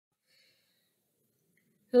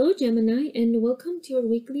Hello, Gemini, and welcome to your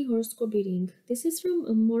weekly horoscope reading. This is from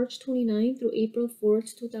March 29 through April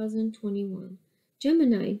 4th, 2021.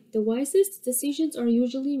 Gemini, the wisest decisions are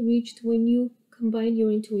usually reached when you combine your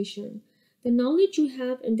intuition, the knowledge you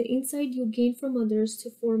have, and the insight you gain from others to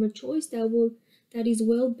form a choice that is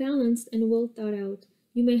well balanced and well thought out.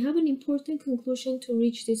 You may have an important conclusion to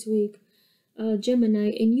reach this week,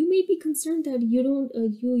 Gemini, and you may be concerned that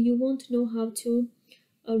you won't know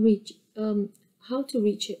uh, reach um, how to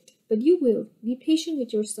reach it, but you will. Be patient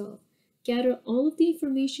with yourself. Gather all of the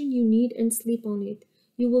information you need and sleep on it.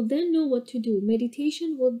 You will then know what to do.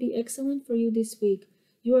 Meditation will be excellent for you this week.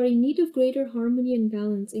 You are in need of greater harmony and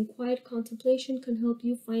balance, and quiet contemplation can help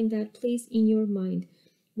you find that place in your mind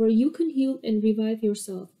where you can heal and revive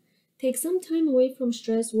yourself. Take some time away from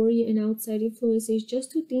stress, worry, and outside influences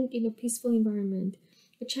just to think in a peaceful environment.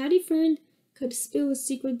 A chatty friend could spill a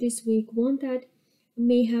secret this week, one that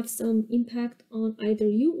may have some impact on either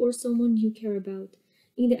you or someone you care about.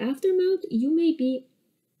 In the aftermath, you may be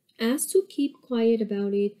asked to keep quiet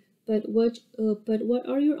about it, but what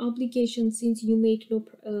are your obligations since you made no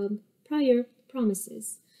prior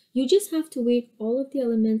promises? You just have to weigh all of the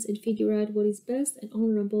elements and figure out what is best and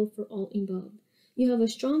honorable for all involved. You have a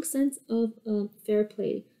strong sense of fair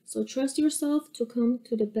play, so trust yourself to come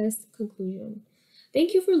to the best conclusion.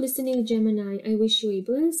 Thank you for listening, Gemini. I wish you a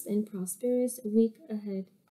blessed and prosperous week ahead.